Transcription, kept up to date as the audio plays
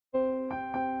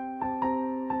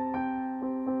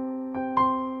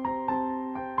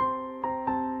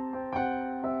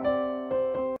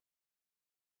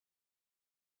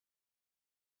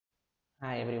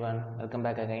everyone, welcome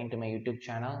back again to my YouTube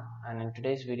channel, and in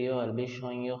today's video I'll be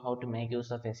showing you how to make use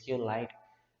of SQLite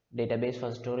database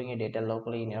for storing your data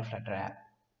locally in your Flutter app.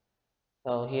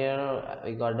 So here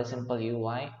we got the simple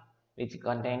UI which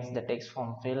contains the text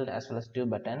form field as well as two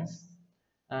buttons.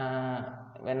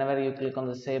 Whenever you click on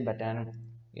the save button,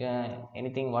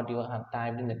 anything what you have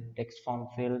typed in the text form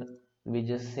field will be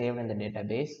just saved in the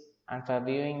database, and for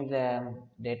viewing the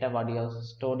data what you have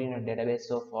stored in your database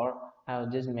so far, I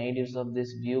have just made use of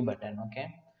this view button. Okay,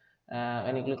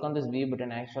 when you click on this view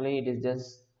button, actually it is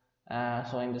just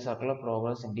showing the circular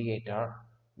progress indicator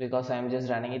because I am just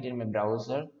running it in my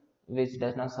browser which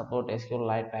does not support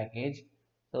SQLite package.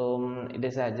 So it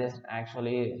is just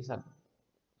actually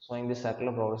showing the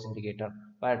circular progress indicator.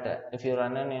 But if you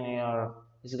run it in your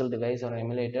physical device or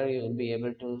emulator, you will be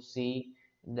able to see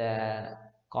the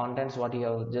contents what you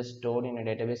have just stored in a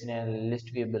database in a list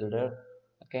view builder.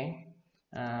 Okay,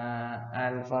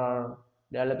 and for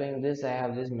developing this, I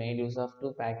have just made use of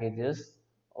two packages.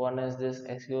 One is this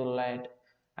SQLite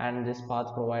and this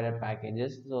path provider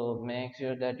packages. So make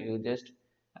sure that you just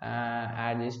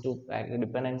add these two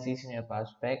dependencies in your path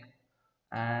spec.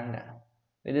 And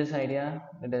with this idea,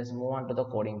 let us move on to the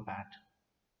coding part.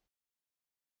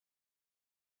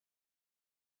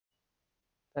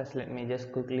 First, let me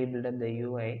just quickly build up the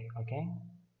UI. Okay.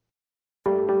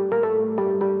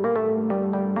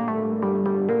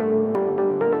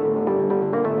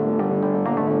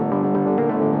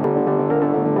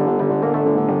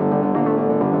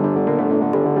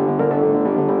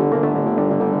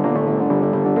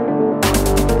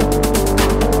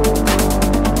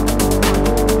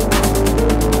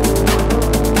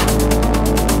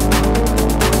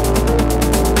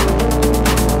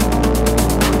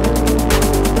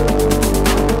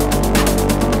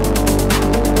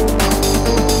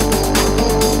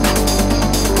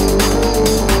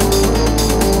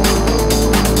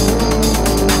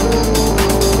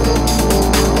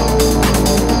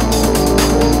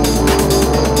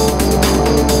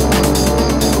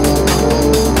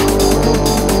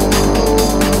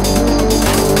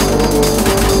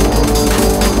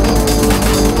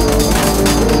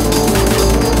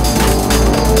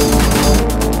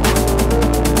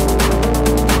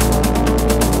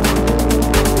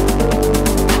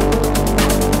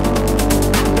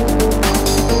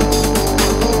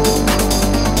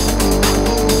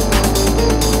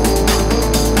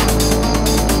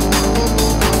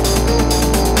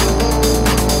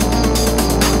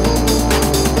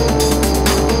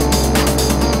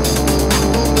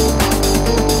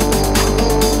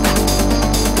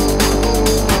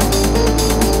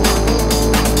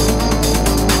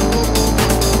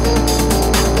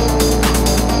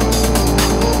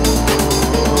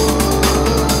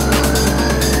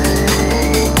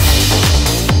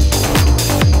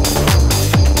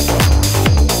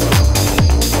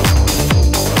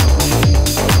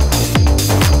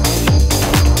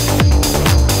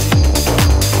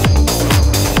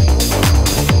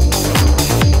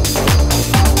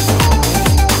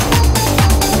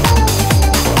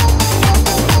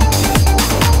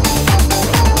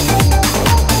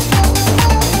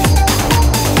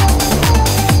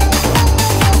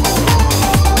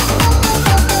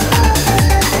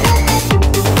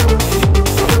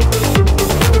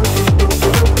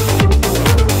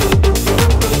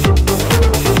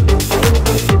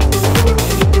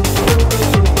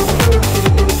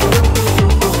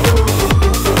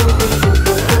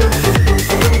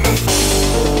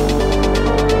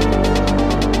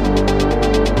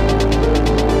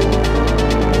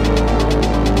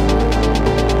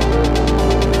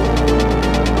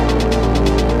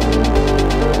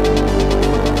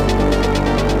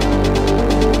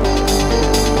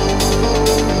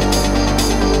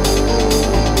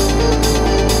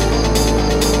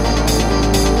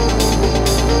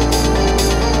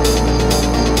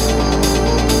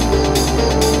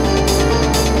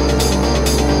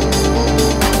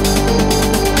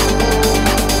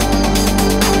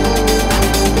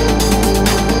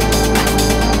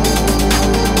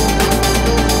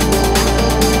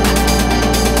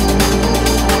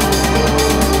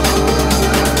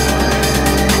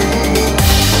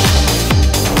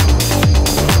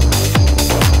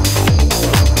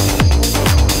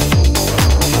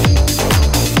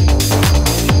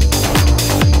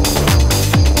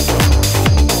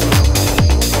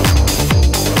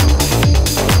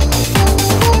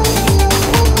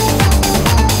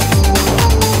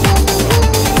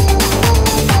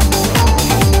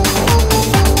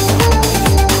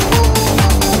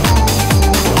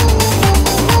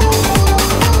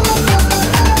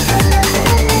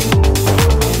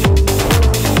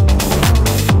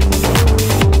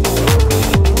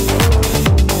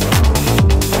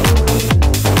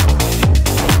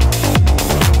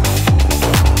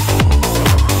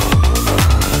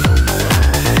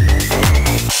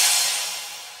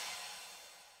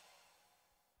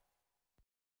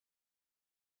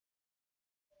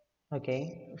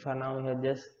 Okay, for now we have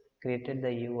just created the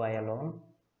UI alone.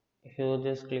 If you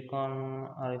just click on,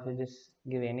 or if you just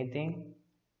give anything,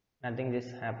 nothing just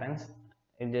happens.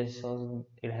 It just shows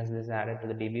it has this added to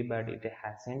the DB, but it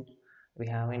hasn't. We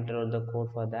haven't wrote the code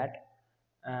for that.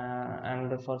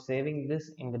 And for saving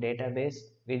this in the database,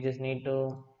 we just need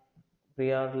to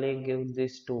priorly give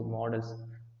these two models.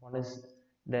 One is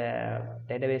the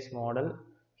database model.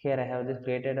 Here I have just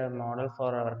created a model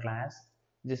for our class.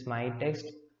 This my text,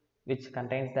 which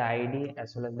contains the ID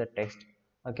as well as the text.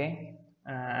 Okay,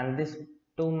 and this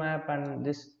to map and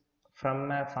this from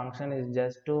map function is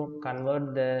just to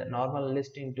convert the normal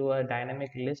list into a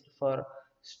dynamic list for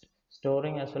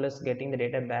storing as well as getting the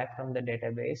data back from the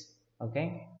database.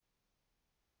 Okay,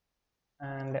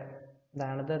 and the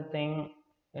another thing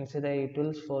inside the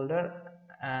utils folder,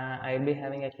 I'll be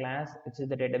having a class which is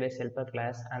the database helper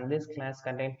class, and this class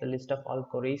contains the list of all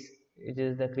queries, which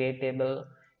is the create table,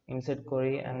 insert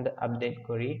query, and the update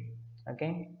query.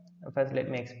 Okay, first let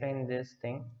me explain this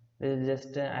thing. This is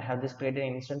just I have this created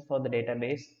instance for the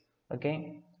database.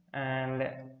 Okay, and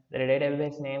the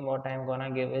database name what I'm gonna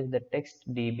give is the text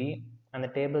db, and the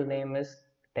table name is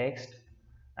text,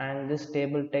 and this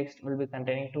table text will be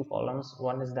containing two columns.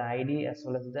 One is the id as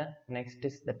well as the next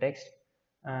is the text.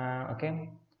 Okay,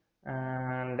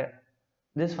 and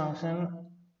this function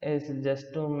is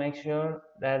just to make sure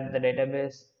that the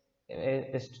database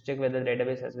is to check whether the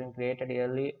database has been created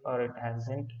early or it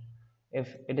hasn't.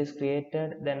 If it is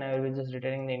created, then I will be just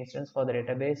returning the instance for the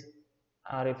database,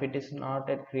 or if it is not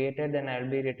yet created, then I will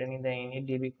be returning the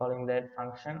initdb, calling that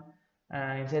function.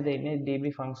 Inside the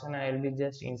initdb function, I will be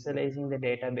just initializing the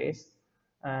database,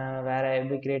 where I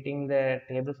will be creating the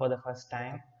table for the first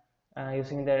time,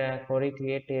 using the query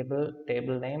create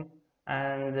table name,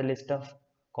 and the list of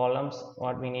columns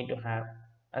what we need to have.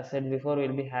 As said before,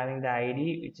 we'll be having the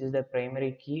id, which is the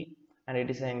primary key, and it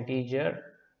is an integer,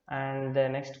 and the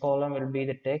next column will be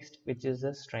the text, which is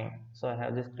a string. So I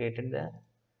have just created the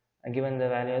given the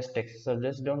value as text. So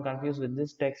just don't confuse with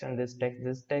this text and this text.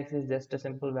 This text is just a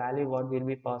simple value what we'll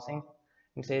be passing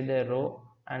inside the row,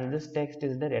 and this text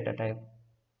is the data type.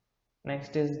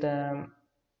 Next is the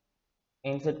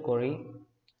insert query.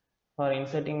 For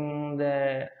inserting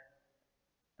the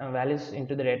values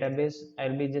into the database,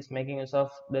 I'll be just making use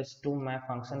of this to map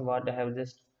function what I have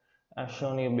just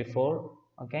shown you before.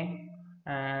 Okay,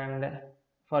 and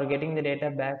for getting the data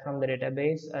back from the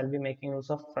database, I'll be making use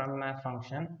of from map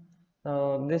function.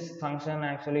 So this function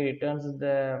actually returns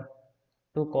the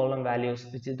two column values,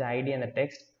 which is the id and the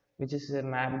text, which is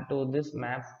mapped to this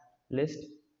map list.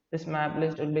 This map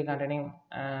list will be containing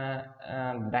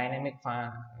dynamic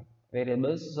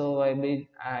variables. So I'll be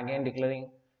again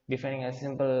defining a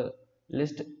simple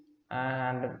list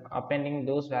and appending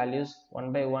those values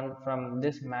one by one from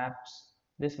this map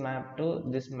to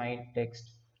this my text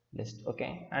list.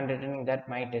 Okay, and returning that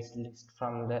my text list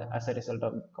from the as a result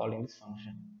of calling this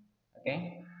function.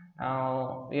 Okay,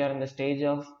 now we are in the stage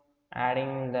of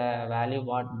adding the value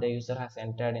what the user has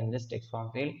entered in this text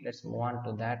form field. Let's move on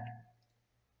to that.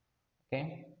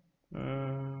 Okay,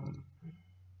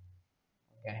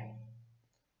 okay,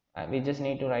 we just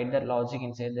need to write that logic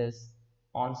inside this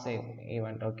on save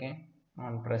event. Okay,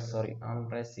 on press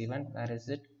event, where is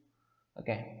it?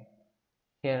 Okay,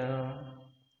 here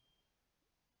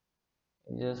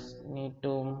we just need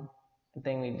to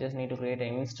create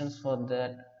an instance for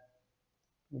that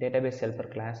database helper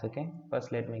class. Okay,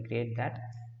 first let me create that.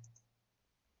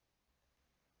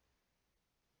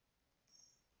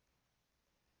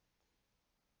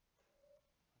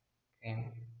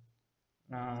 Okay,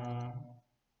 now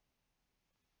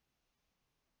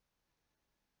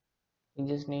we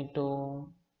just need to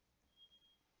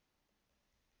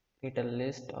create a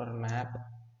list or map.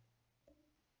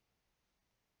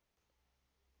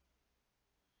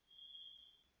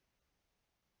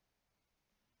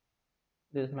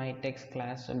 This my text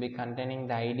class will be containing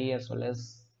the id as well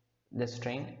as the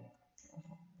string.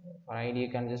 For id you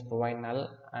can just provide null,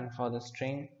 and for the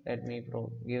string let me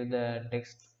give the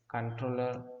text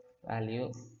controller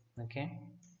value. Okay,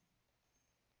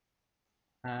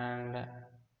 and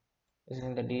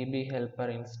using the db helper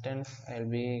instance, I'll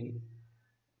be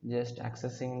just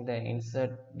accessing the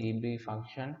insert db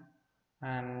function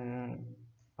and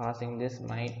passing this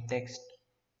my text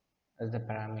as the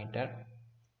parameter.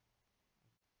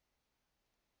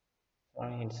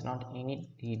 Sorry, it's not init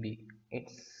db,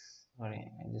 it's,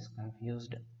 sorry, I just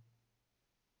confused,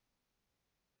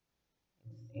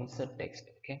 insert text.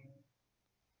 Okay,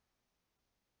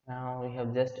 now we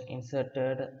have just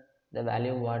inserted the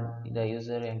value what the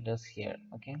user enters here.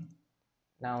 Okay,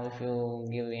 now if you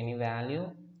give any value,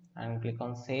 and click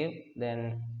on save,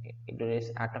 then it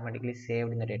is automatically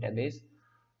saved in the database.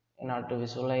 In order to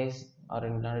visualize or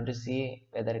in order to see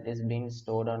whether it is being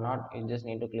stored or not, you just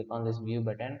need to click on this view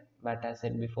button. But as I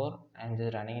said before, I'm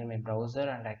just running in my browser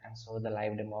and I can show the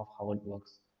live demo of how it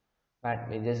works. But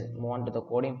we just move on to the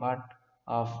coding part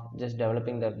of just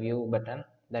developing the view button,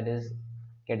 that is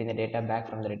getting the data back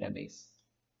from the database.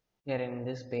 Here in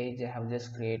this page, I have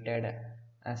just created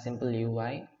a simple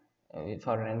UI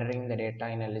for rendering the data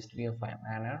in a list view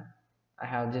manner. I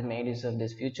have just made use of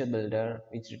this future builder,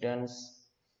 which returns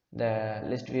the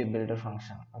list view builder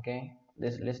function. Okay,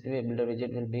 this list view builder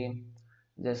widget will be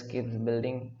just keeps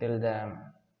building till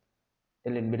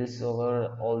it builds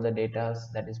over all the data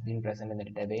that is being present in the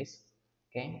database.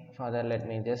 Okay, further let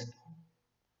me just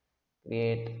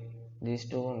create these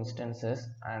two instances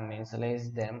and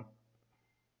initialize them.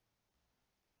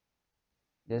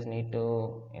 Just need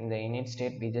to, in the init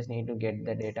state, we just need to get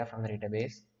the data from the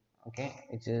database, okay,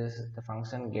 which is the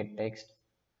function get text.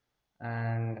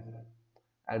 And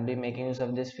I'll be making use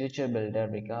of this future builder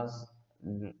because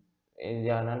we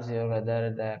are not sure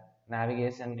whether the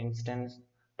navigation instance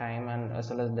time and as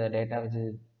well as the data which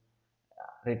is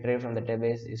retrieved from the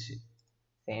database is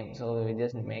same, so we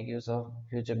just make use of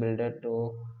future builder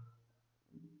to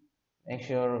make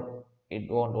sure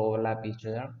it won't overlap each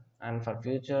other. And for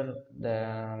future,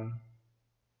 the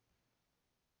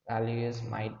value is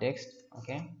my text,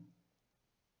 okay.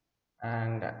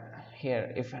 And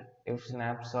here if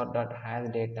snapshot dot has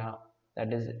data,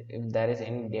 that is if there is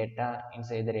any data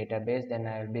inside the database, then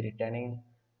I will be returning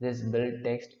this build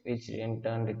text, which in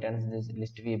turn returns this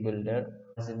list view builder.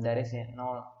 If there is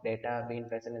no data being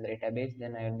present in the database,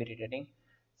 then I will be returning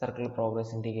circle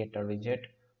progress indicator widget,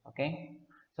 okay.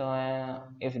 So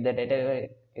if the data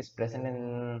is present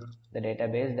in the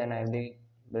database, then I will be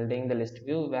building the list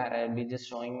view where I will be just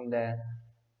showing the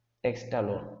text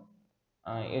alone.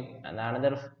 It and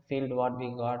another field what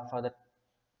we got for the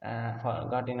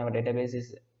got in our database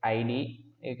is id.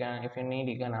 You can, if you need,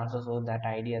 you can also show that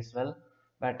id as well,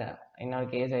 but in our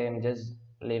case I am just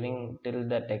leaving till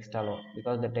the text alone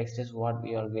because the text is what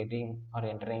we are getting or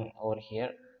entering over here.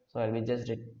 So I'll be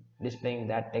just displaying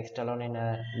that text alone in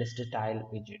a list style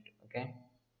widget, okay.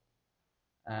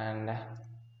 And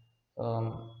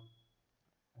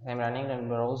I'm running a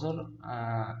browser.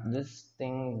 This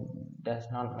thing does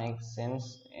not make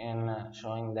sense in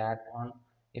showing that one.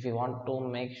 If you want to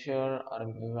make sure or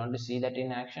if you want to see that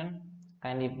in action,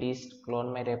 kindly please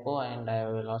clone my repo, and I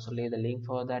will also leave the link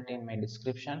for that in my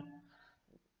description.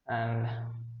 And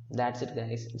that's it,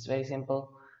 guys. It's very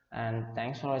simple. And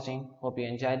thanks for watching. Hope you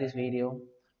enjoyed this video.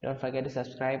 Don't forget to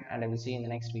subscribe, and I will see you in the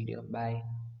next video. Bye.